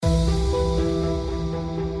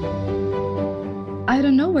I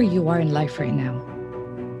don't know where you are in life right now,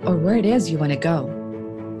 or where it is you want to go.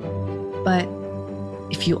 But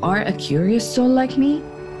if you are a curious soul like me,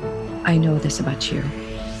 I know this about you.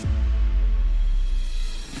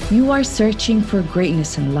 You are searching for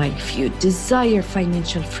greatness in life. You desire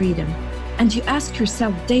financial freedom, and you ask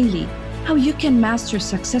yourself daily how you can master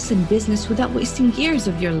success in business without wasting years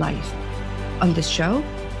of your life. On this show,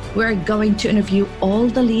 we're going to interview all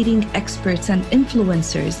the leading experts and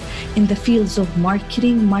influencers in the fields of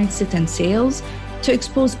marketing, mindset, and sales to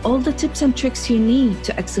expose all the tips and tricks you need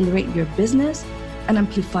to accelerate your business and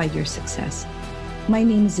amplify your success. My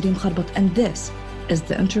name is Reem Kharbat, and this is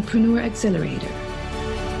the Entrepreneur Accelerator.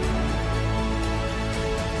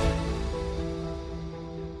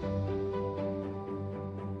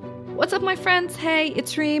 What's up, my friends? Hey,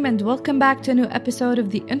 it's Reem, and welcome back to a new episode of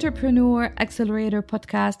the Entrepreneur Accelerator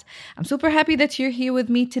podcast. I'm super happy that you're here with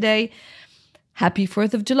me today. Happy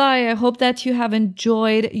 4th of July. I hope that you have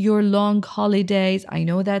enjoyed your long holidays. I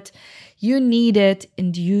know that you need it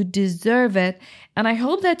and you deserve it. And I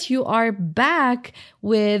hope that you are back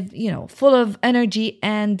with, full of energy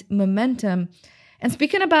and momentum. And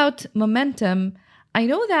speaking about momentum, I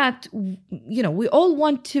know that, we all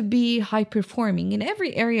want to be high performing in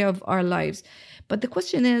every area of our lives. But the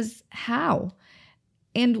question is, how?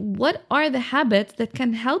 And what are the habits that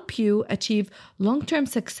can help you achieve long-term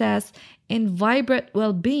success and vibrant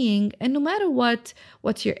well-being? And no matter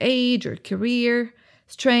what's your age or career,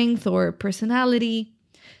 strength or personality.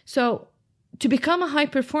 So to become a high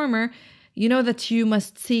performer, you know that you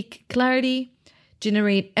must seek clarity,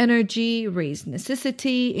 generate energy, raise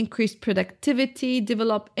necessity, increase productivity,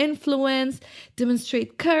 develop influence,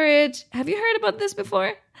 demonstrate courage. Have you heard about this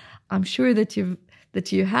before? I'm sure that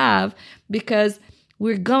you have, because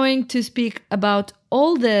we're going to speak about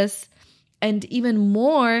all this and even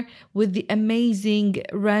more with the amazing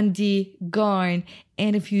Randy Garn.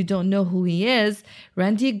 And if you don't know who he is,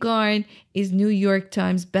 Randy Garn is New York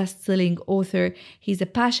Times bestselling author. He's a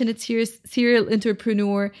passionate serial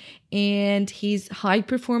entrepreneur, and he's high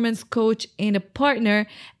performance coach and a partner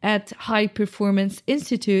at High Performance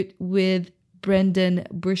Institute with Brendon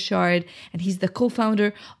Burchard. And he's the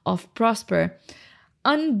co-founder of Prosper.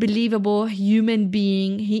 Unbelievable human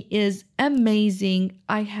being. He is amazing.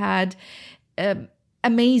 I had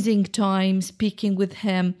amazing time speaking with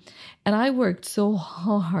him, and I worked so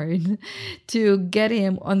hard to get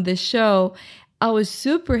him on the show. I was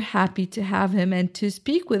super happy to have him and to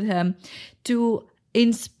speak with him, to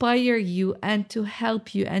inspire you and to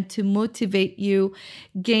help you and to motivate you,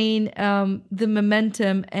 gain the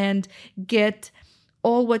momentum and get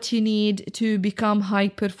all what you need to become high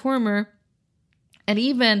performer. And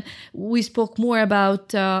even we spoke more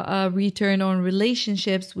about return on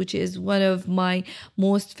relationships, which is one of my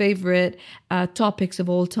most favorite topics of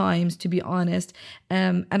all times, to be honest.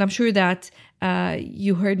 And I'm sure that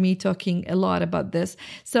you heard me talking a lot about this.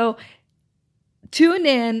 So tune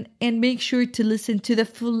in and make sure to listen to the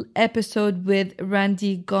full episode with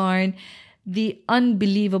Randy Garn, the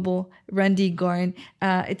unbelievable Randy Garn.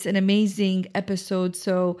 It's an amazing episode.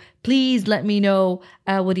 So please let me know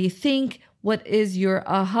what do you think. What is your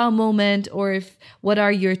aha moment, or what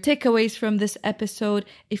are your takeaways from this episode?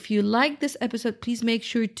 If you like this episode, please make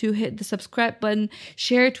sure to hit the subscribe button,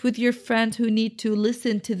 share it with your friends who need to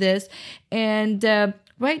listen to this, and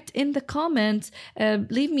write in the comments,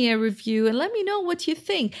 leave me a review and let me know what you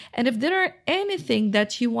think. And if there are anything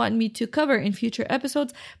that you want me to cover in future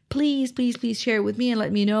episodes, please share it with me and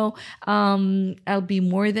let me know. I'll be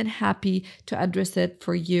more than happy to address it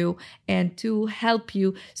for you and to help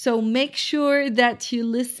you. So make sure that you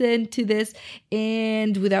listen to this.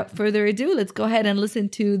 And without further ado, let's go ahead and listen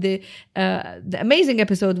to the amazing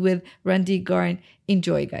episode with Randy Garn.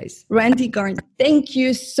 Enjoy, guys. Randy Garn, thank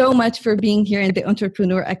you so much for being here in the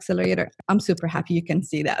Entrepreneur Accelerator. I'm super happy you can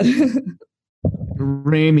see that.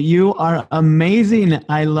 Reem, you are amazing.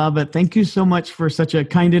 I love it. Thank you so much for such a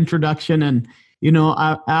kind introduction. And,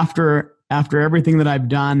 after everything that I've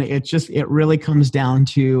done, it really comes down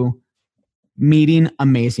to meeting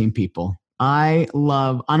amazing people. I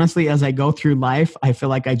love, honestly, as I go through life, I feel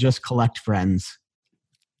like I just collect friends.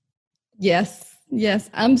 Yes,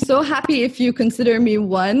 I'm so happy if you consider me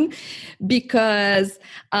one, because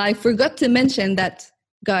I forgot to mention that,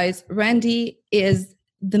 guys, Randy is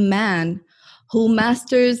the man who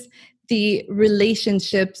masters the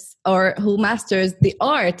relationships, or who masters the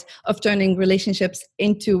art of turning relationships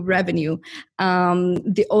into revenue.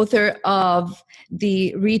 The author of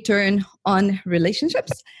The Return on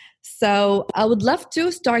Relationships. So I would love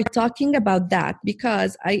to start talking about that,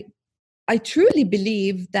 because I truly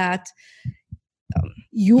believe that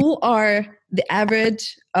you are the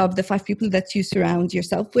average of the 5 people that you surround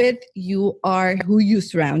yourself with. You are who you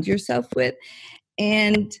surround yourself with.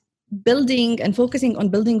 And building and focusing on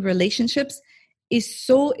building relationships is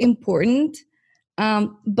so important.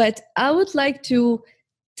 But I would like to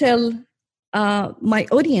tell my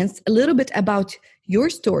audience a little bit about your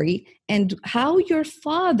story and how your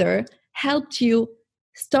father helped you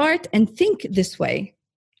start and think this way.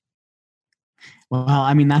 Well,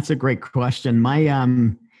 I mean, that's a great question. My,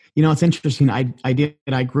 it's interesting.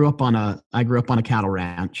 I grew up on a cattle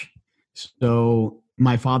ranch. So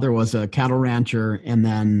my father was a cattle rancher and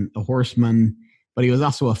then a horseman, but he was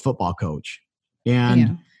also a football coach.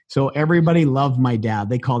 And so everybody loved my dad.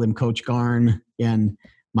 They called him Coach Garn. And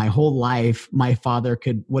my whole life, my father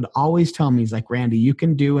would always tell me, he's like, Randy, you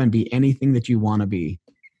can do and be anything that you want to be.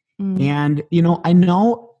 And, I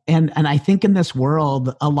know, and I think in this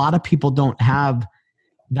world, a lot of people don't have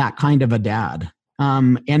that kind of a dad.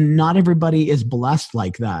 And not everybody is blessed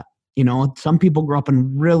like that. Some people grow up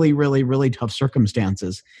in really, really, really tough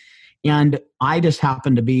circumstances. And I just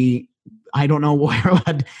happen to be, I don't know where,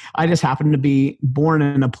 but I just happened to be born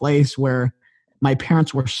in a place where my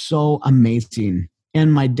parents were so amazing.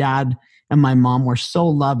 And my dad and my mom were so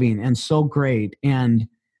loving and so great. And,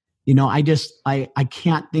 I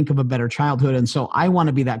can't think of a better childhood. And so I want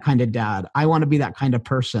to be that kind of dad. I want to be that kind of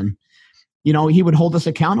person. He would hold us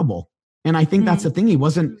accountable. And I think that's the thing.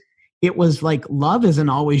 It was like love isn't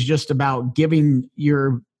always just about giving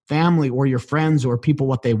your family or your friends or people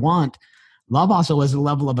what they want. Love also is a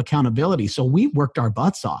level of accountability. So we worked our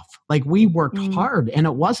butts off. Like we worked hard and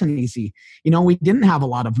it wasn't easy. We didn't have a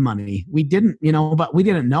lot of money. We didn't, but we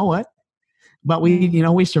didn't know it. But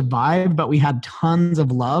we survived, but we had tons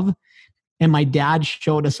of love. And my dad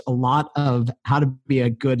showed us a lot of how to be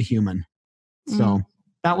a good human. So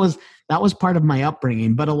that was part of my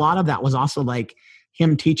upbringing. But a lot of that was also like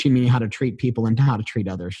him teaching me how to treat people and how to treat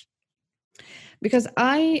others. Because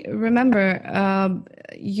I remember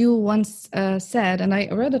you once said, and I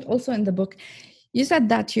read it also in the book, you said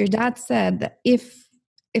that your dad said that if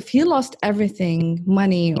he lost everything,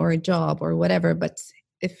 money or a job or whatever, but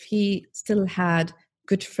if he still had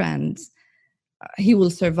good friends, he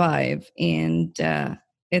will survive. And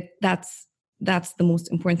that's the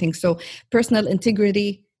most important thing. So personal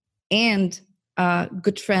integrity and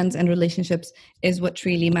good friends and relationships is what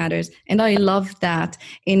really matters. And I love that.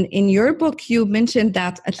 In your book, you mentioned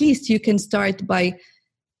that at least you can start by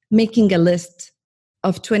making a list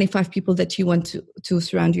of 25 people that you want to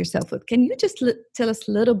surround yourself with. Can you just tell us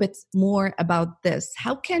a little bit more about this?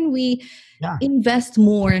 How can we invest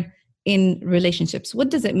more in relationships? What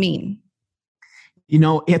does it mean?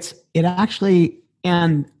 It actually,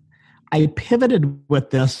 and I pivoted with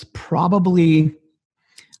this probably,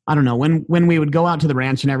 I don't know, when we would go out to the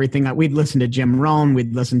ranch and everything, we'd listen to Jim Rohn,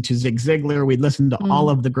 we'd listen to Zig Ziglar, we'd listen to all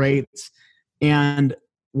of the greats. And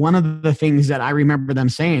one of the things that I remember them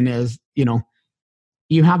saying is,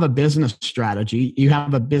 you have a business strategy, you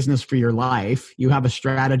have a business for your life, you have a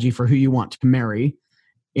strategy for who you want to marry.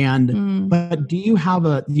 And, but do you have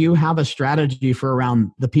a strategy for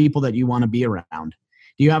around the people that you want to be around?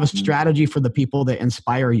 Do you have a strategy for the people that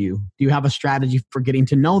inspire you? Do you have a strategy for getting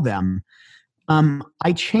to know them?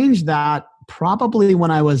 I changed that probably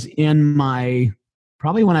when I was in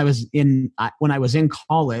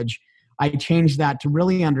college. I changed that to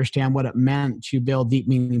really understand what it meant to build deep,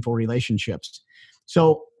 meaningful relationships.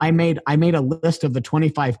 So I made a list of the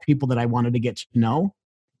 25 people that I wanted to get to know,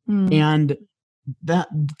 and that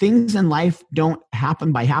things in life don't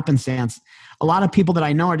happen by happenstance. A lot of people that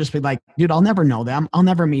I know are just be like, dude, I'll never know them. I'll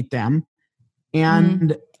never meet them.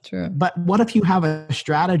 And true. But what if you have a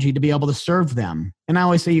strategy to be able to serve them? And I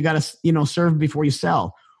always say you got to, serve before you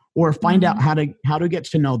sell, or find out how to get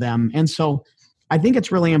to know them. And so I think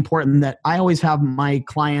it's really important that I always have my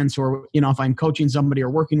clients, or, if I'm coaching somebody or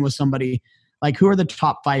working with somebody, like, who are the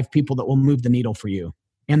top 5 people that will move the needle for you,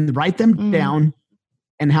 and write them down.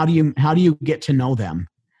 And how do you get to know them?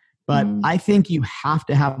 But I think you have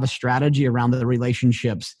to have a strategy around the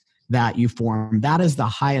relationships that you form. That is the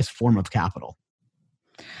highest form of capital.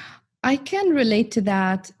 I can relate to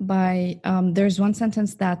that by, there's one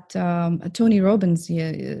sentence that Tony Robbins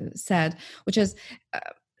said, which is,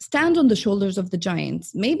 stand on the shoulders of the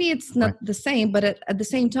giants. Maybe it's not the same, but at the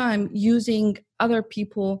same time, using other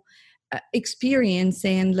people experience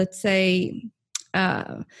and, let's say,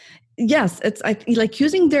 yes, it's like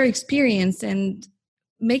using their experience and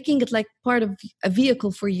making it like part of a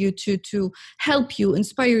vehicle for you to help you,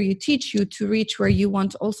 inspire you, teach you to reach where you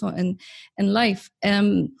want also in life.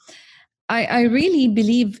 I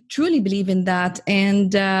really truly believe in that.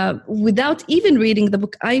 And without even reading the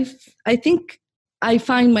book, I think I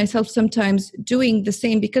find myself sometimes doing the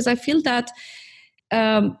same, because I feel that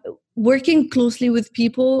working closely with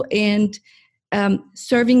people and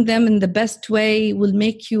serving them in the best way will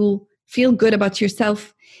make you feel good about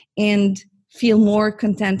yourself and feel more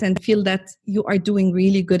content and feel that you are doing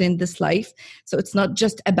really good in this life. So it's not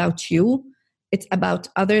just about you, it's about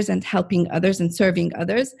others and helping others and serving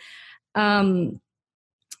others. And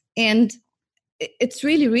it's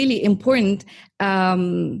really, really important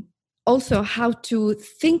also how to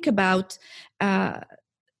think about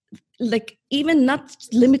like even not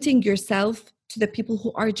limiting yourself to the people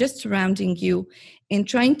who are just surrounding you, and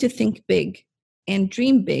trying to think big and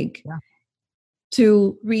dream big. Yeah.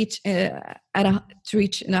 To reach in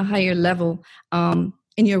a higher level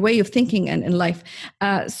in your way of thinking and in life.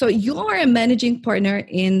 So you are a managing partner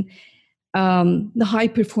in the High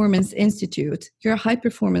Performance Institute. You're a high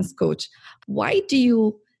performance coach. Why do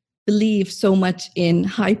you believe so much in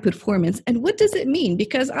high performance, and what does it mean?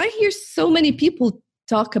 Because I hear so many people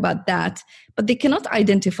talk about that, but they cannot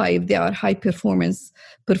identify if they are high performance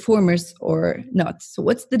performers or not. So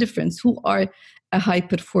what's the difference? Who are a high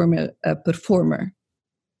performer?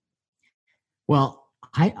 Well,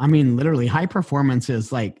 I mean, literally, high performance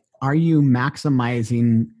is like, are you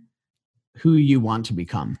maximizing who you want to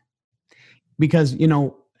become? Because, you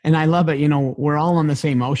know, and I love it, you know, we're all on the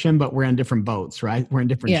same ocean, but we're in different boats, right? We're in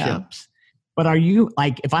different ships. But are you,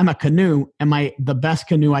 like, if I'm a canoe, am I the best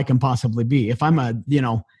canoe I can possibly be? If I'm a, you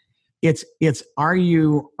know, it's, are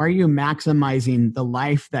you maximizing the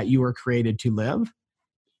life that you were created to live?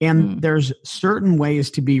 And there's certain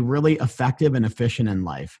ways to be really effective and efficient in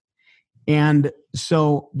life. And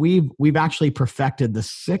so we've actually perfected the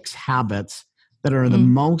 6 habits that are the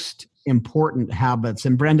most important habits.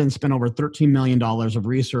 And Brendan spent over $13 million of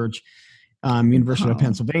research, University of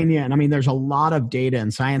Pennsylvania. And I mean, there's a lot of data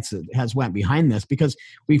and science that has went behind this, because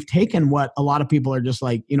we've taken what a lot of people are just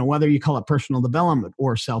like, you know, whether you call it personal development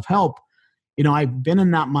or self-help, you know, I've been in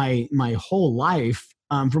that my whole life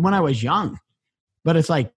from when I was young. But it's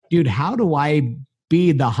like, dude, how do I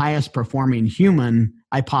be the highest performing human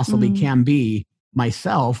I possibly can be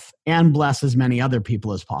myself and bless as many other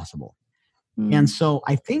people as possible? And so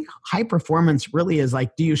I think high performance really is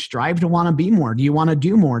like, do you strive to want to be more? Do you want to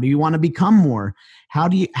do more? Do you want to become more? How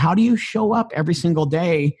do you show up every single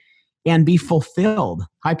day and be fulfilled?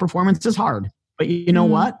 High performance is hard, but you know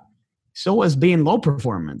what? So is being low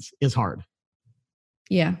performance is hard.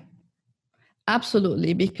 Yeah,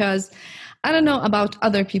 absolutely. Because I don't know about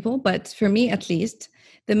other people, but for me at least,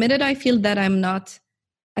 the minute I feel that I'm not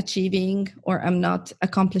achieving or I'm not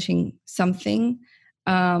accomplishing something,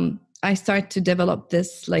 I start to develop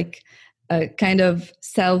this like kind of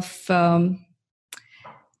self,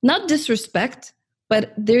 not disrespect,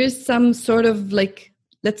 but there's some sort of like,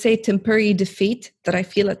 let's say, temporary defeat that I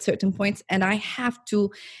feel at certain points. And I have to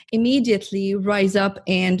immediately rise up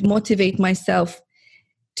and motivate myself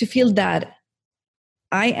to feel that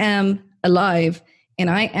I am alive and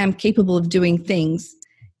I am capable of doing things.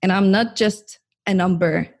 And I'm not just a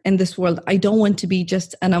number in this world. I don't want to be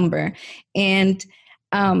just a number. And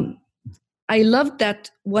I love that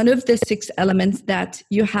one of the 6 elements that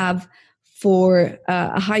you have for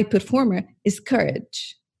a high performer is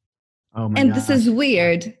courage. Oh my God. This is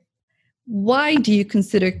weird. Why do you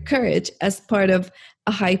consider courage as part of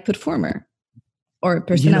a high performer or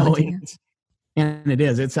personality? You know, and it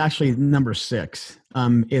is. It's actually number 6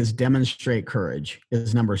 is demonstrate courage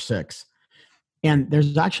is number 6. And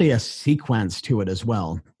there's actually a sequence to it as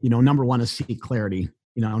well. You know, number 1 is seek clarity.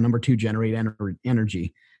 You know, number 2, generate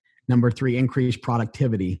energy. Number 3, increase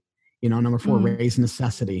productivity. You know, number 4, raise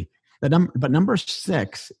necessity. But number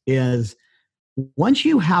 6 is once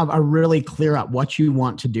you have a really clear out what you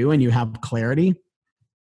want to do and you have clarity,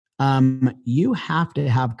 you have to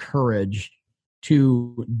have courage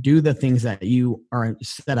to do the things that you are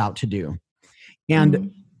set out to do.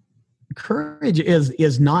 And courage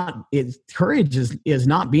is not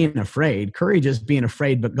being afraid. Courage is being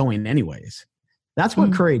afraid but going anyways. That's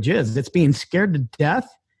what courage is. It's being scared to death,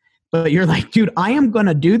 but you're like, dude, I am going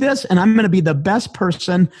to do this and I'm going to be the best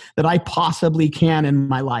person that I possibly can in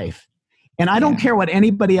my life. And I don't care what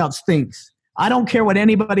anybody else thinks. I don't care what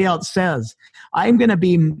anybody else says. I'm going to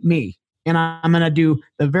be me. And I'm going to do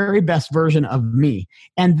the very best version of me.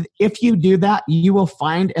 And if you do that, you will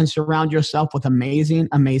find and surround yourself with amazing,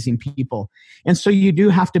 amazing people. And so you do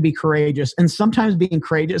have to be courageous. And sometimes being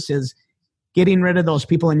courageous is getting rid of those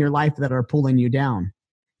people in your life that are pulling you down.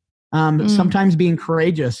 Sometimes being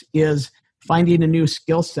courageous is finding a new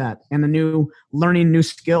skill set and learning new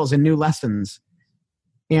skills and new lessons.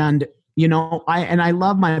 And, you know, I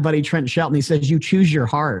love my buddy Trent Shelton. He says, you choose your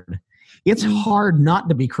hard. It's hard not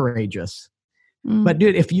to be courageous But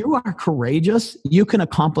dude, if you are courageous, you can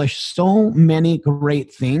accomplish so many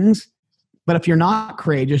great things. But if you're not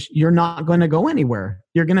courageous, you're not going to go anywhere.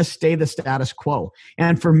 You're going to stay the status quo.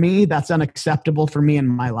 And for me, that's unacceptable for me in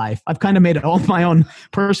my life. I've kind of made it all my own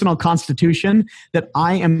personal constitution that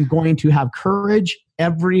I am going to have courage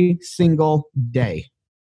every single day.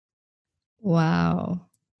 Wow.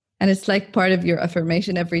 And it's like part of your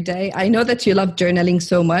affirmation every day. I know that you love journaling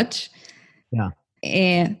so much. Yeah.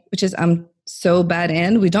 And which is I'm so bad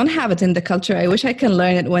in. We don't have it in the culture. I wish I can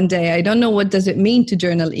learn it one day. I don't know what does it mean to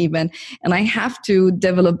journal even. And I have to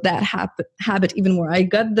develop that habit even more. I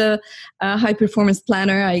got the high performance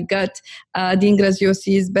planner. I got Dean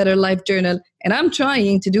Graziosi's Better Life Journal. And I'm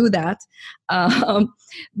trying to do that.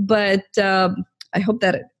 But I hope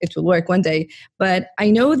that it will work one day. But I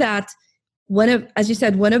know that as you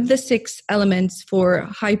said, one of the 6 elements for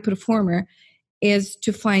high performer is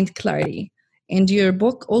to find clarity. In your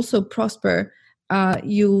book, also Prosper,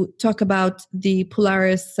 you talk about the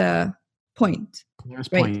Polaris point. Polaris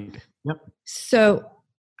right? point. Yep. So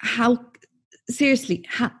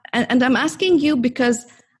and I'm asking you because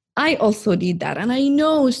I also need that. And I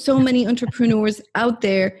know so many entrepreneurs out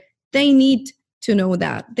there, they need to know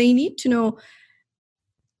that. They need to know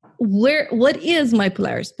what is my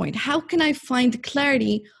Polaris point? How can I find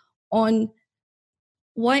clarity on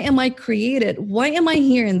why am I created? Why am I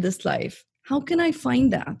here in this life? How can I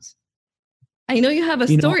find that? I know you have a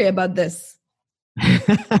story about this.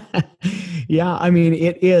 Yeah, I mean,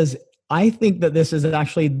 it is. I think that this is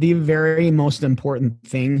actually the very most important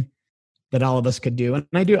thing that all of us could do. And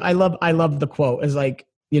I love the quote. Is like,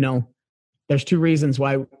 there's 2 reasons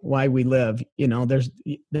why we live.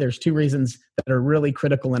 There's 2 reasons that are really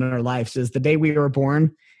critical in our lives: is the day we were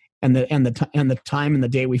born, and the time and the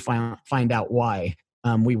day we find out why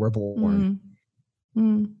we were born.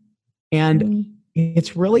 And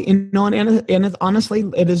it's really, and it's, honestly,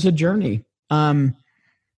 it is a journey.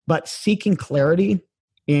 But seeking clarity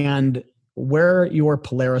and where your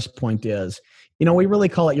Polaris point is, we really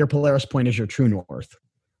call it your Polaris point is your true north.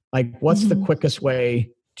 Like, what's the quickest way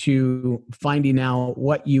to finding out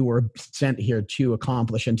what you were sent here to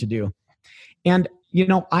accomplish and to do? And,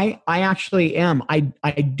 I actually am. I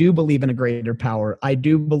do believe in a greater power. I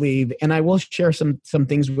do believe, and I will share some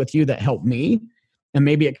things with you that help me. And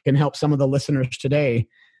maybe it can help some of the listeners today.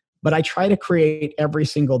 But I try to create every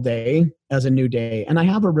single day as a new day. And I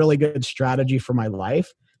have a really good strategy for my life.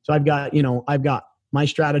 So I've got my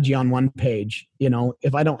strategy on one page. If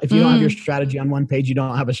you don't have your strategy on one page, you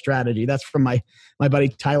don't have a strategy. That's from my buddy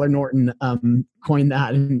Tyler Norton, coined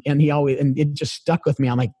that. And it just stuck with me.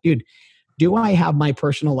 I'm like, dude, do I have my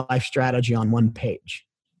personal life strategy on one page?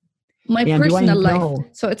 My personal life.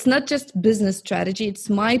 So it's not just business strategy. It's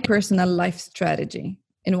my personal life strategy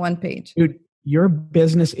in one page. Dude, your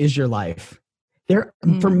business is your life.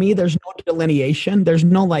 For me, there's no delineation. There's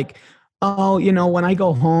no like, when I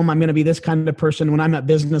go home, I'm going to be this kind of person. When I'm at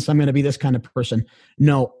business, I'm going to be this kind of person.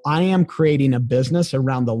 No, I am creating a business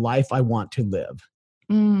around the life I want to live.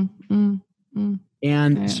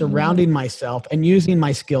 And surrounding myself and using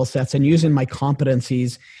my skill sets and using my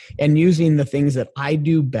competencies and using the things that I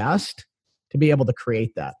do best to be able to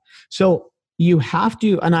create that. So you have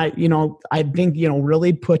to, and I think,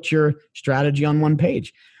 really put your strategy on one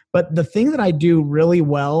page. But the thing that I do really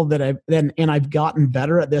well that I've gotten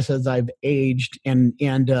better at this as I've aged and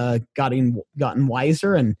gotten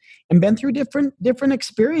wiser and been through different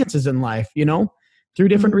experiences in life, through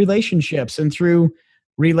different relationships and through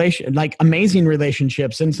amazing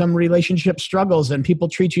relationships and some relationship struggles, and people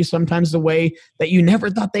treat you sometimes the way that you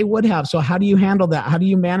never thought they would have. So how do you handle that? How do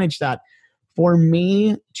you manage that? For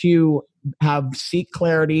me to seek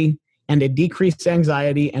clarity and to decrease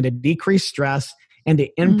anxiety and to decrease stress and to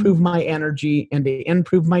improve my energy and to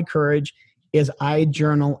improve my courage is I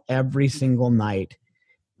journal every single night.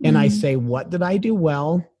 And I say, what did I do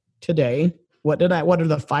well today? What are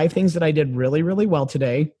the 5 things that I did really, really well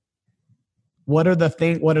today? What are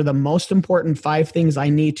the most important 5 things I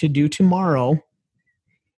need to do tomorrow?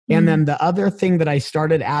 And then the other thing that I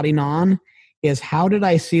started adding on is, how did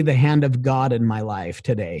I see the hand of God in my life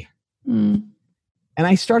today? And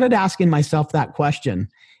I started asking myself that question.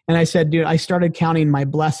 And I said, dude, I started counting my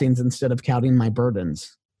blessings instead of counting my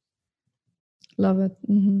burdens. Love it.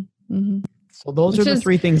 So those are the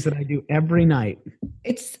 3 things that I do every night.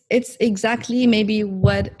 It's exactly maybe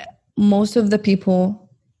what most of the people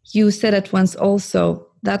you said at once also,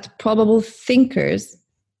 that probable thinkers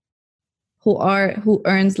who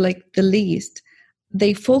earns like the least,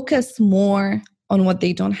 they focus more on what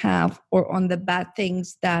they don't have or on the bad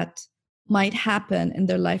things that might happen in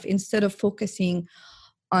their life instead of focusing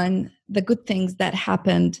on the good things that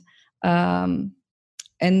happened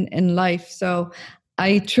in life. So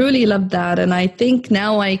I truly love that. And I think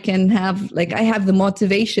now I have the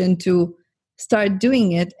motivation to start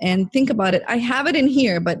doing it and think about it. I have it in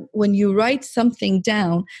here, but when you write something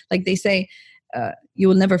down, like they say, you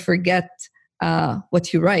will never forget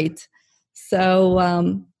what you write. So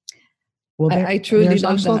I truly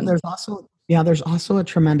love that. There's also a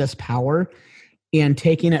tremendous power in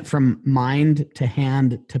taking it from mind to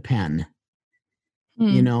hand to pen.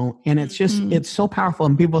 And it's so powerful.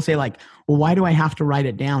 And people say like, well, why do I have to write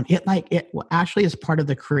it down? It actually is part of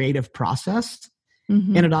the creative process.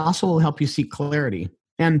 And it also will help you see clarity.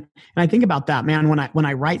 And I think about that, man, when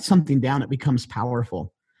I write something down, it becomes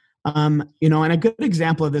powerful. And a good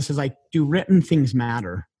example of this is like, do written things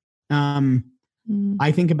matter?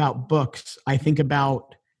 I think about books. I think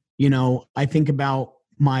about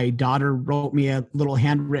my daughter wrote me a little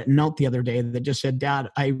handwritten note the other day that just said, Dad,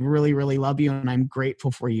 I really, really love you and I'm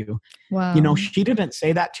grateful for you. Wow. She didn't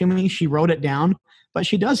say that to me. She wrote it down, but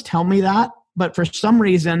she does tell me that. But for some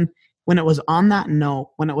reason, when it was on that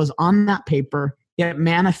note, when it was on that paper, it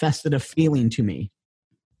manifested a feeling to me.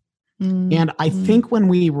 And I think when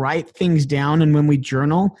we write things down and when we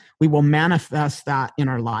journal, we will manifest that in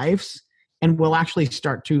our lives, and we'll actually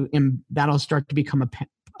that'll start to become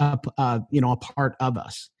a part of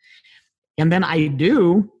us. And then I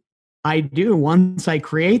do, once I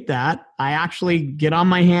create that, I actually get on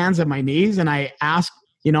my hands and my knees and I ask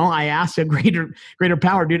a greater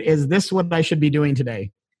power, dude, is this what I should be doing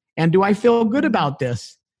today? And do I feel good about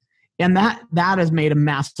this? And that has made a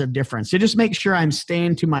massive difference. So just make sure I'm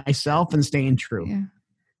staying to myself and staying true.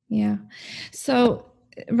 Yeah. So,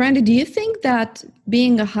 Randy, do you think that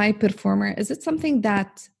being a high performer, is it something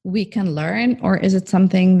that we can learn, or is it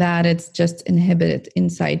something that it's just inhibited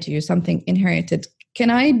inside you, something inherited? Can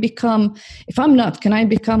I become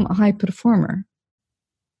a high performer?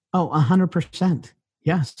 Oh, 100%.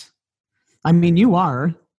 Yes. I mean, you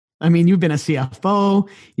are. I mean, you've been a CFO,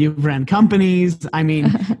 you've ran companies. I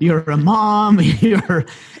mean, you're a mom, you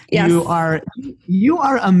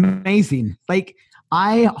are amazing. Like,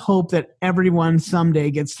 I hope that everyone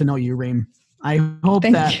someday gets to know you, Reem. I hope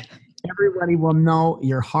everybody will know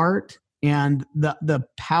your heart and the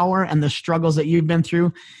power and the struggles that you've been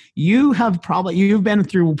through. You've been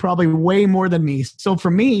through probably way more than me. So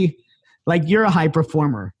for me, like, you're a high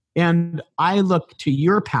performer, and I look to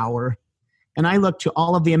your power. And I look to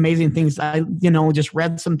all of the amazing things. I, just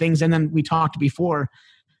read some things, and then we talked before,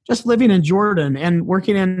 just living in Jordan and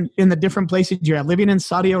working in the different places you're at, living in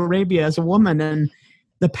Saudi Arabia as a woman, and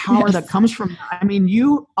the power that comes from, I mean,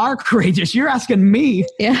 you are courageous. You're asking me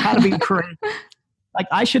how to be courageous. Like,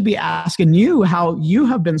 I should be asking you how you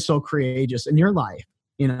have been so courageous in your life.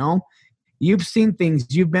 You've seen things,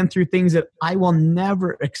 you've been through things that I will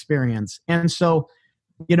never experience. And so,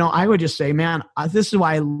 I would just say, man, this is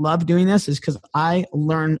why I love doing this, is because I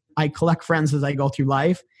collect friends as I go through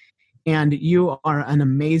life. And you are an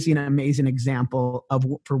amazing, amazing example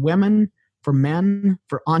for women, for men,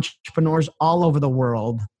 for entrepreneurs all over the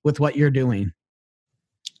world with what you're doing.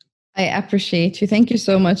 I appreciate you. Thank you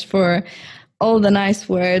so much for all the nice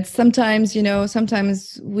words. Sometimes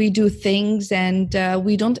we do things and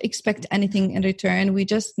we don't expect anything in return. We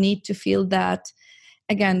just need to feel that,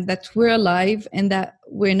 again, that we're alive and that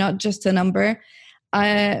we're not just a number.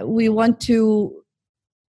 We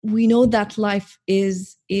know that life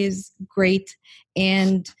is great,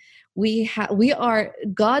 and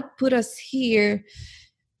God put us here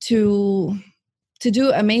to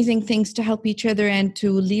do amazing things, to help each other and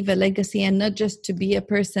to leave a legacy, and not just to be a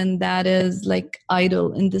person that is like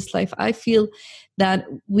idle in this life. I feel that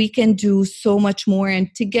we can do so much more,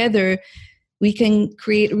 and together we can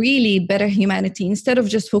create really better humanity instead of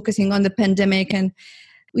just focusing on the pandemic. And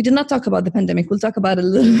we did not talk about the pandemic. We'll talk about it a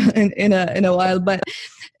little in a while. But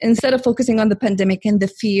instead of focusing on the pandemic and the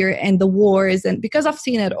fear and the wars, and because I've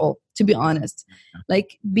seen it all, to be honest,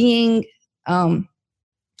 like being in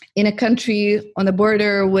a country on the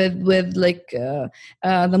border with the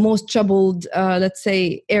most troubled, let's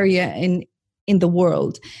say, area in the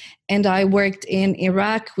world. And I worked in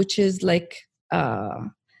Iraq, which is like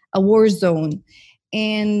a war zone,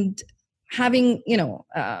 and having,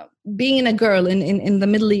 being a girl in the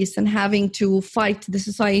Middle East and having to fight the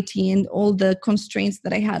society and all the constraints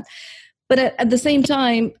that I had. But at the same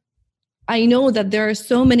time, I know that there are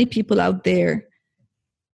so many people out there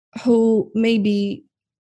who maybe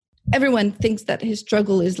everyone thinks that his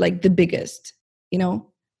struggle is like the biggest,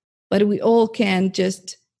 but we all can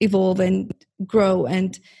just evolve and grow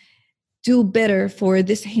and do better for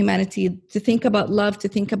this humanity, to think about love, to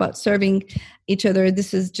think about serving each other.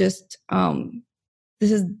 This is just,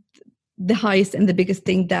 this is the highest and the biggest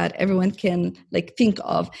thing that everyone can like think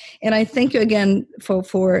of. And I thank you again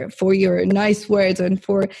for your nice words and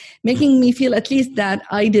for making me feel at least that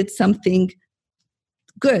I did something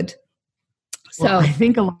good. So well, I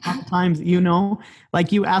think a lot of times,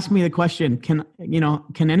 like you ask me the question, can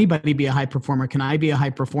anybody be a high performer? Can I be a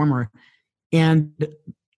high performer? And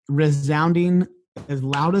resounding as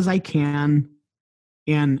loud as I can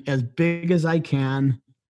and as big as I can,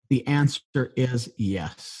 the answer is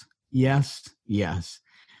yes, yes, yes.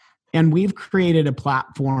 And we've created a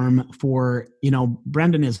platform for,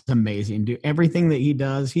 Brendan is amazing. Do everything that he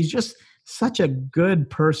does. He's just such a good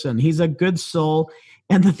person. He's a good soul.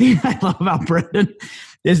 And the thing I love about Brendan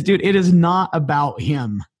is, dude, it is not about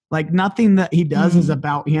him. Like nothing that he does is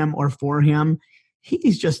about him or for him.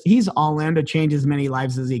 He's all in to change as many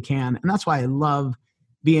lives as he can. And that's why I love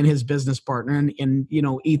being his business partner. And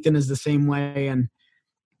Ethan is the same way. And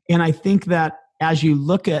I think that as you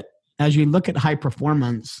look at high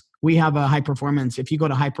performance, we have a high performance. If you go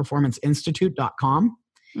to highperformanceinstitute.com,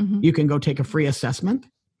 you can go take a free assessment.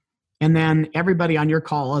 And then everybody on your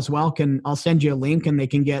call as well I'll send you a link and they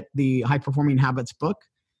can get the High Performing Habits book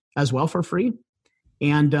as well for free.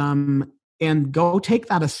 And go take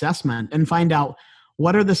that assessment and find out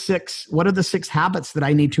what are the six habits that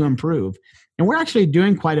I need to improve. And we're actually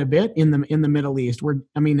doing quite a bit in the Middle East.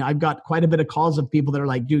 I've got quite a bit of calls of people that are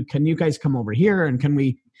like, dude, can you guys come over here? And can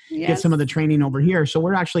we get some of the training over here? So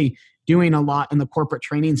we're actually doing a lot in the corporate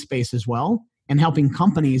training space as well, and helping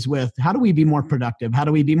companies with how do we be more productive? How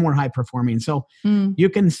do we be more high performing? So you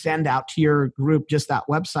can send out to your group just that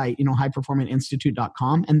website,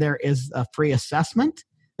 highperforminginstitute.com. And there is a free assessment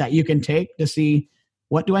that you can take to see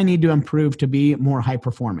what do I need to improve to be more high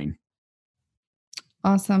performing.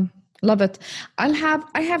 Awesome. Love it. I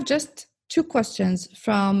have just 2 questions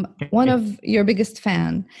from one of your biggest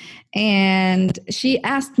fan. And she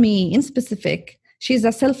asked me in specific, she's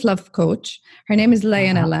a self-love coach. Her name is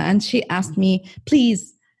Lionella. And she asked me,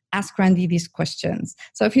 please ask Randy these questions.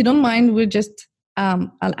 So if you don't mind,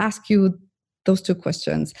 I'll ask you those 2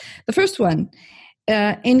 questions. The first one,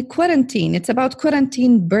 in quarantine, it's about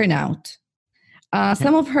quarantine burnout.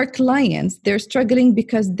 Some of her clients, they're struggling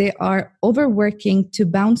because they are overworking to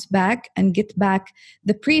bounce back and get back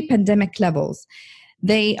the pre-pandemic levels.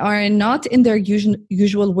 They are not in their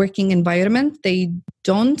usual working environment. They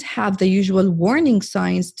don't have the usual warning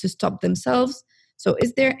signs to stop themselves. So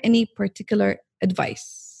is there any particular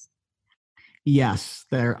advice? Yes,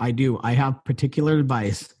 I do. I have particular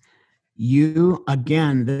advice.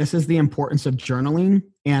 This is the importance of journaling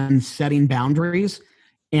and setting boundaries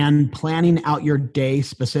and planning out your day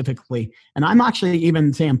specifically. And I'm actually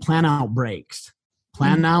even saying plan out breaks,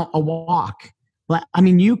 plan out a walk.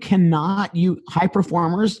 High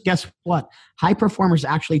performers, guess what? High performers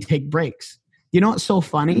actually take breaks. You know what's so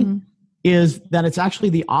funny is that it's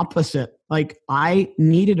actually the opposite. Like I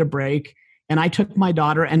needed a break and I took my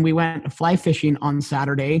daughter and we went fly fishing on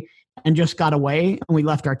Saturday and just got away and we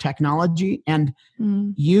left our technology. And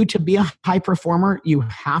to be a high performer, you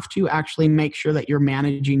have to actually make sure that you're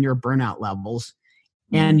managing your burnout levels.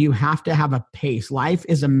 And you have to have a pace. Life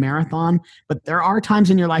is a marathon, but there are times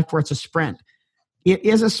in your life where it's a sprint. It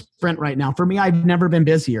is a sprint right now. For me, I've never been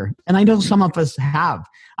busier. And I know some of us have.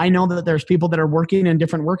 I know that there's people that are working in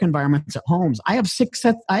different work environments at homes. I have 6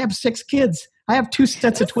 kids. I have 2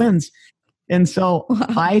 sets of twins. And so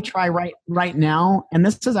I try right now, and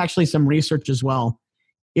this is actually some research as well,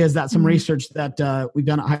 is that some research that we've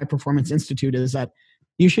done at High Performance Institute is that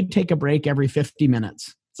you should take a break every 50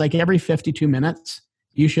 minutes. It's like every 52 minutes,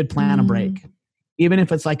 you should plan a break. Even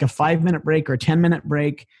if it's like a 5-minute break or a 10-minute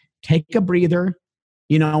break, take a breather,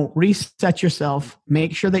 reset yourself,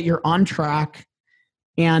 make sure that you're on track,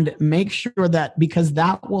 and make sure that, because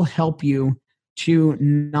that will help you to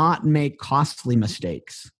not make costly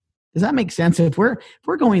mistakes. Does that make sense? If we're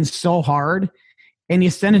going so hard and you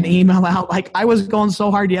send an email out, like I was going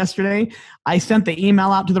so hard yesterday, I sent the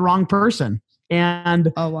email out to the wrong person.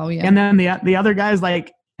 And and then the other guy's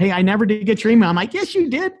like, hey, I never did get your email. I'm like, yes, you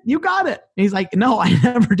did. You got it. And he's like, no, I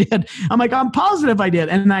never did. I'm like, I'm positive I did.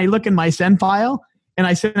 And I look in my send file and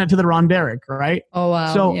I sent it to the wrong Derek, right? Oh,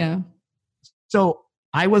 wow. So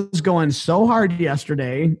I was going so hard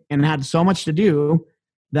yesterday and had so much to do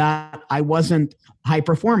that I wasn't high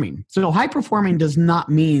performing. So high performing does not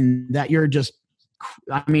mean that you're just,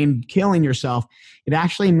 killing yourself. It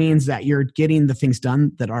actually means that you're getting the things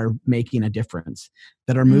done that are making a difference,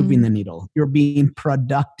 that are moving the needle. You're being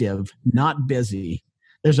productive, not busy.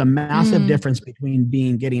 There's a massive difference between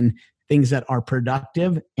getting things that are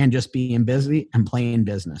productive and just being busy and playing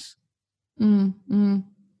business.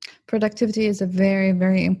 Productivity is a very,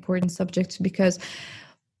 very important subject because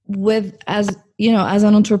with, as you know, as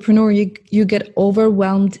an entrepreneur, you get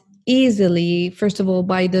overwhelmed easily, first of all,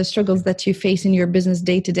 by the struggles that you face in your business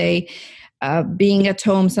day to day, being at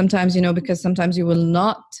home sometimes, because sometimes you will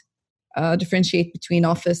not differentiate between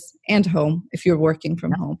office and home if you're working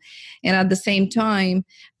from home. And at the same time,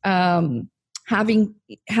 having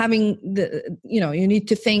the, you need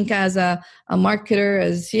to think as a marketer,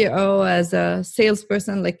 as a CEO, as a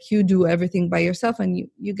salesperson, like you do everything by yourself, and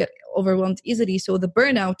you get overwhelmed easily. So the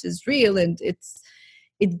burnout is real, and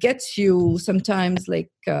it gets you sometimes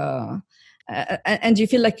like, and you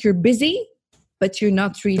feel like you're busy, but you're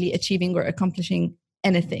not really achieving or accomplishing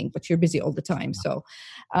anything, but you're busy all the time. So,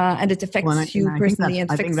 and it affects you personally and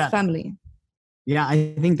affects family. Yeah,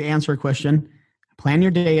 I think to answer a question, plan your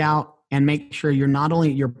day out and make sure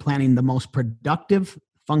you're planning the most productive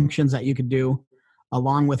functions that you could do,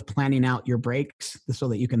 along with planning out your breaks so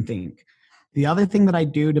that you can think. The other thing that I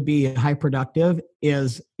do to be high productive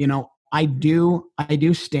is, I do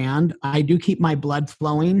stand, I do keep my blood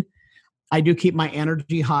flowing. I do keep my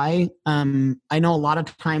energy high. I know a lot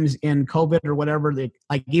of times in COVID or whatever,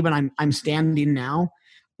 like even I'm standing now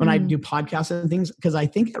when I do podcasts and things, because I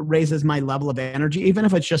think it raises my level of energy. Even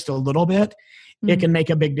if it's just a little bit, it can make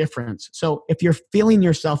a big difference. So if you're feeling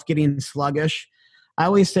yourself getting sluggish, I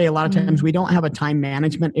always say a lot of times we don't have a time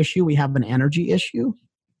management issue. We have an energy issue.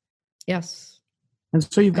 Yes. And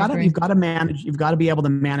so you've got to be able to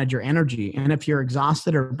manage your energy. And if you're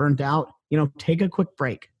exhausted or burnt out, take a quick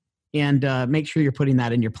break. And make sure you're putting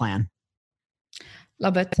that in your plan.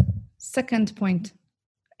 Love it. Second point,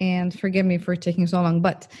 and forgive me for taking so long,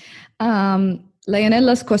 but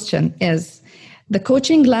Leonella's question is, the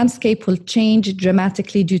coaching landscape will change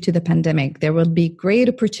dramatically due to the pandemic. There will be great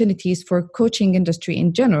opportunities for coaching industry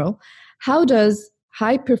in general. How does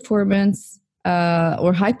high performance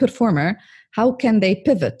or high performer, how can they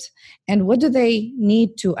pivot? And what do they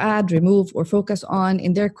need to add, remove, or focus on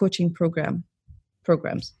in their coaching programs?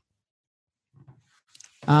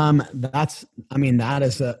 That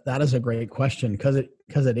is a great question because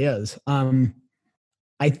it is.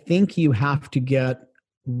 I think you have to get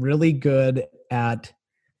really good at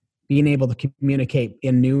being able to communicate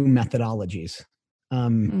in new methodologies.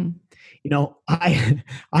 I'm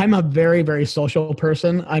a very, very social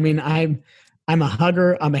person. I mean, I'm a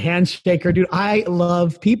hugger. I'm a handshaker, dude. I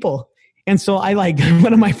love people. And so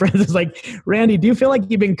one of my friends is like, Randy, do you feel like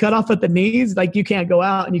you've been cut off at the knees? Like you can't go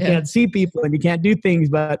out and you can't see people and you can't do things,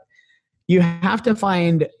 but you have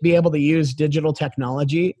to be able to use digital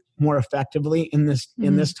technology more effectively in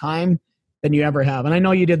this time than you ever have. And I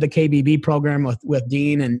know you did the KBB program with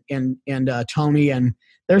Dean and Tony, and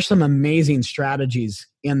there's some amazing strategies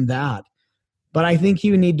in that. But I think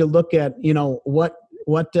you need to look at,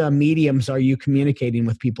 what mediums are you communicating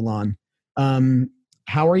with people on?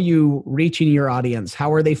 How are you reaching your audience?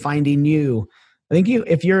 How are they finding you? I think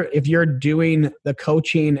if you're doing the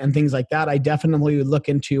coaching and things like that, I definitely would look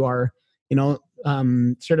into our, the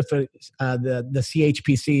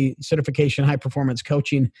CHPC certification, high performance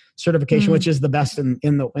coaching certification, which is the best in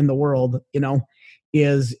the world.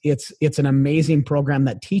 It's an amazing program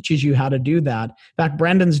that teaches you how to do that. In fact,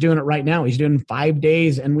 Brendan's doing it right now. He's doing 5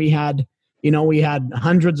 days, and we had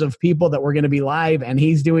hundreds of people that were going to be live, and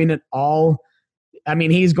he's doing it all. I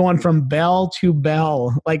mean, he's going from bell to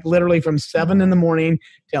bell, like literally from 7 a.m.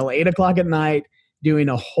 till 8 o'clock at night, doing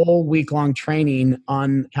a whole week-long training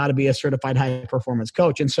on how to be a certified high-performance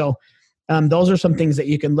coach. And so those are some things that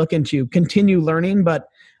you can look into, continue learning. But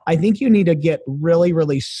I think you need to get really,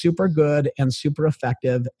 really super good and super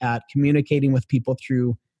effective at communicating with people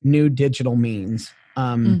through new digital means,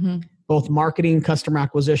 both marketing, customer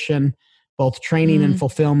acquisition, both training and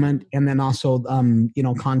fulfillment, and then also,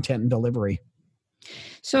 content and delivery.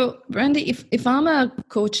 So, Randy, if I'm a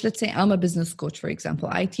coach, let's say I'm a business coach, for example,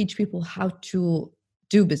 I teach people how to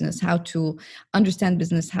do business, how to understand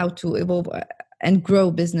business, how to evolve and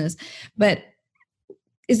grow business. But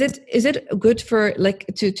is it good for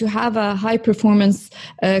to have a high performance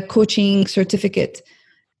coaching certificate?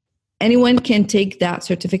 Anyone can take that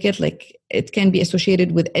certificate, like it can be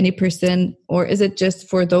associated with any person, or is it just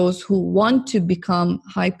for those who want to become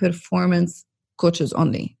high performance coaches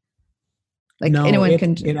only? Anyone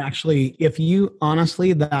can. It actually,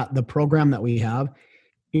 the program that we have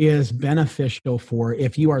is beneficial for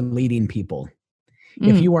if you are leading people,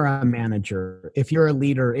 if you are a manager, if you're a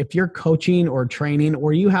leader, if you're coaching or training,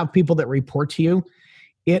 or you have people that report to you,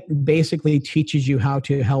 it basically teaches you how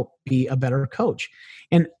to help be a better coach.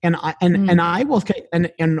 And I will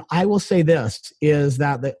say this is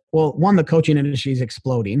that the coaching industry is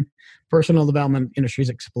exploding, personal development industry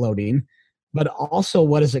is exploding. But also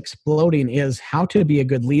what is exploding is how to be a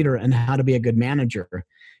good leader and how to be a good manager.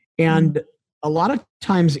 And a lot of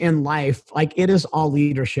times in life, like it is all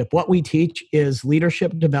leadership. What we teach is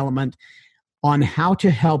leadership development on how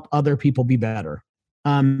to help other people be better.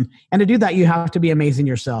 And to do that, you have to be amazing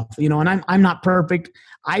yourself, and I'm not perfect.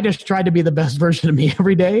 I just try to be the best version of me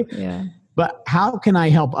every day. Yeah. But how can I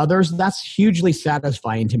help others? That's hugely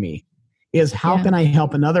satisfying to me, is how can I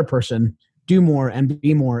help another person do more and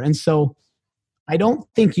be more? And so I don't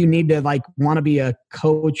think you need to want to be a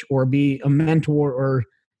coach or be a mentor or,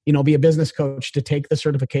 be a business coach to take the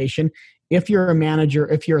certification. If you're a manager,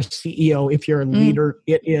 if you're a CEO, if you're a leader,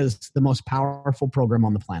 it is the most powerful program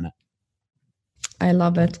on the planet. I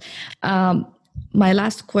love it. My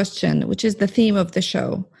last question, which is the theme of the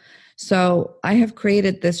show. So I have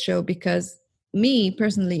created this show because me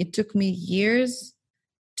personally, it took me years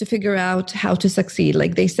to figure out how to succeed.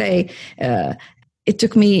 Like they say, it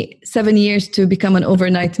took me 7 years to become an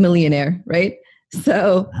overnight millionaire, right?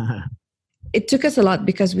 So it took us a lot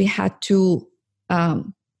because we had to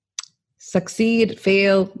succeed,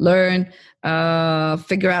 fail, learn,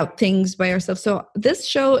 figure out things by ourselves. So this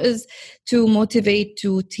show is to motivate,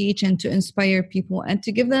 to teach, and to inspire people and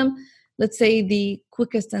to give them, let's say, the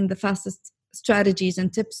quickest and the fastest strategies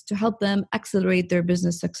and tips to help them accelerate their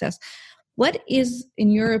business success. What is,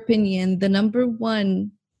 in your opinion, the number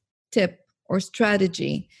one tip or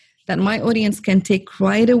strategy that my audience can take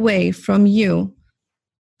right away from you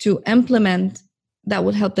to implement that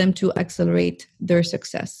will help them to accelerate their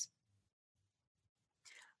success?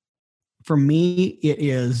 For me, it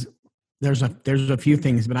is, there's a few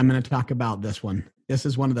things, but I'm going to talk about this one. This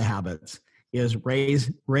is one of the habits, is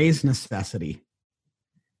raise necessity.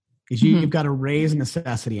 Is you've got to raise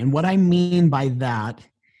necessity. And what I mean by that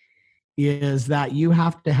is that you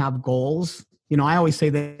have to have goals. I always say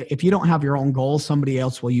that if you don't have your own goals, somebody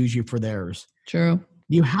else will use you for theirs. True.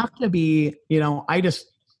 You have to be, I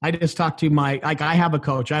just talk to I have a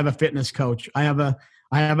coach, I have a fitness coach, I have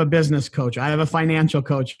a business coach, I have a financial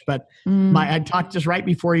coach, but I talked just right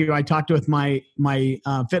before you, I talked with my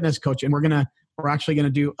fitness coach, and we're actually going to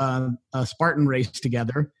do a Spartan race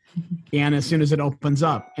together. And as soon as it opens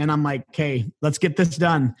up, and I'm like, okay, let's get this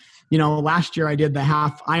done. Last year I did the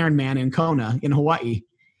half Ironman in Kona in Hawaii.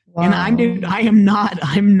 Wow. And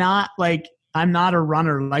I'm not a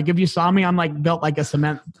runner. Like if you saw me, I'm built like a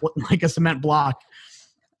cement block.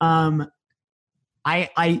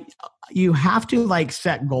 You have to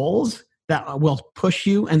set goals that will push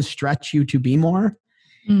you and stretch you to be more.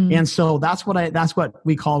 And so that's what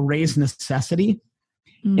we call raise necessity.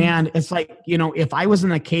 And it's if I was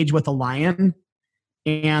in a cage with a lion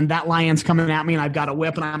and that lion's coming at me and I've got a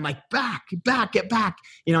whip and I'm like, back, get back,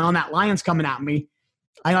 and that lion's coming at me.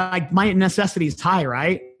 My necessity is high,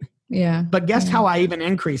 right? Yeah. But guess how I even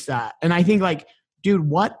increase that? And I think dude,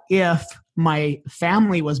 what if my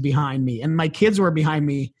family was behind me and my kids were behind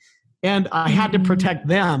me and I had to protect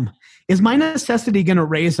them? Is my necessity going to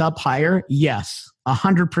raise up higher? Yes,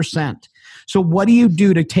 100%. So what do you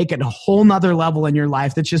do to take it a whole nother level in your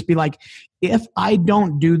life? That's just be if I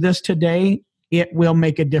don't do this today, it will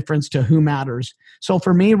make a difference to who matters. So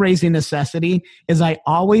for me, raising necessity is I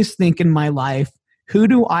always think in my life, who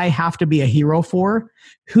do I have to be a hero for?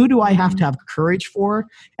 Who do I have to have courage for?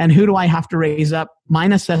 And who do I have to raise up my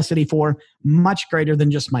necessity for much greater than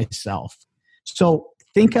just myself? So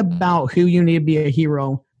think about who you need to be a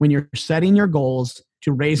hero when you're setting your goals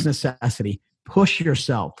to raise necessity. Push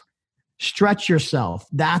yourself. Stretch yourself.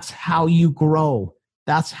 That's how you grow.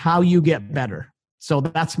 That's how you get better. So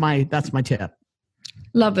that's my tip.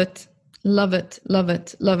 Love it. Love it. Love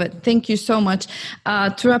it. Love it. Thank you so much.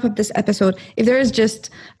 To wrap up this episode, if there is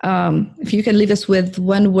just, if you can leave us with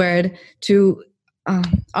one word to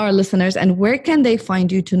our listeners, and where can they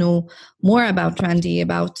find you to know more about Randy,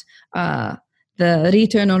 about the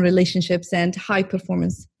return on relationships and high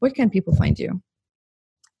performance? Where can people find you?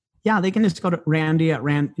 Yeah, they can just go to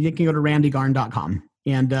you can go to randygarn.com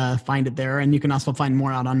and find it there. And you can also find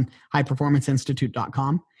more out on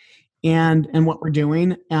highperformanceinstitute.com. And what we're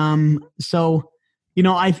doing. So be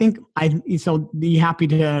happy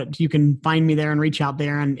you can find me there and reach out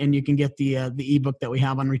there and you can get the ebook that we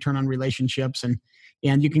have on return on relationships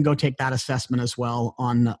and you can go take that assessment as well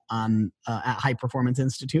on at High Performance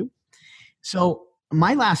Institute. So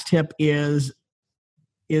my last tip is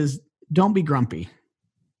don't be grumpy.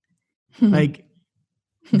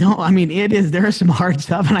 No, I mean, there is some hard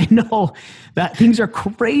stuff and I know that things are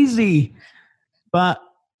crazy, but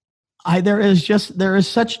there is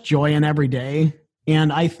such joy in every day.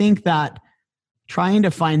 And I think that trying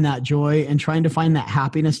to find that joy and trying to find that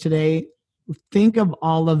happiness today, think of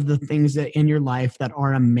all of the things that in your life that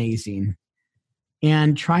are amazing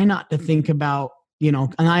and try not to think about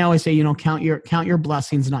and I always say, count your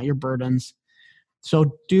blessings, not your burdens.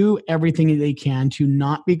 So do everything that you can to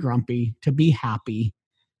not be grumpy, to be happy.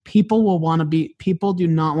 People do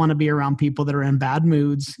not want to be around people that are in bad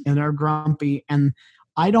moods and are grumpy. And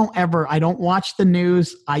I don't watch the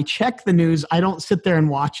news. I check the news. I don't sit there and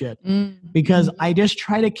watch it because I just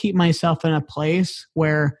try to keep myself in a place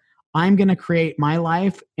where I'm going to create my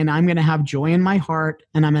life and I'm going to have joy in my heart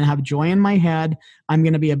and I'm going to have joy in my head. I'm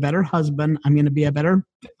going to be a better husband. I'm going to be a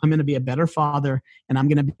better father, and I'm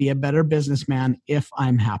going to be a better businessman if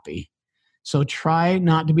I'm happy. So try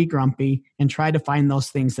not to be grumpy and try to find those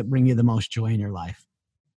things that bring you the most joy in your life.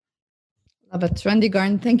 Love it. Randy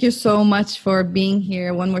Garn, thank you so much for being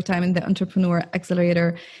here one more time in the Entrepreneur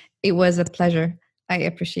Accelerator. It was a pleasure. I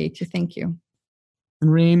appreciate you. Thank you.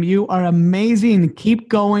 And Reem, you are amazing. Keep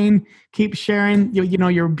going. Keep sharing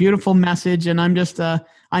your beautiful message. And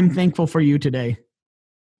I'm thankful for you today.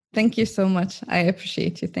 Thank you so much. I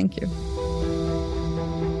appreciate you. Thank you.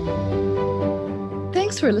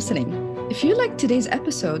 Thanks for listening. If you liked today's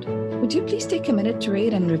episode, would you please take a minute to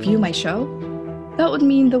rate and review my show? That would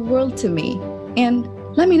mean the world to me. And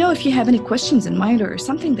let me know if you have any questions in mind or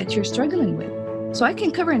something that you're struggling with, so I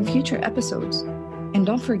can cover in future episodes. And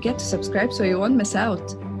don't forget to subscribe so you won't miss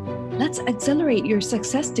out. Let's accelerate your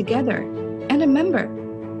success together. And remember,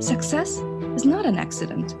 success is not an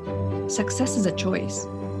accident. Success is a choice.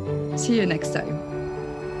 See you next time.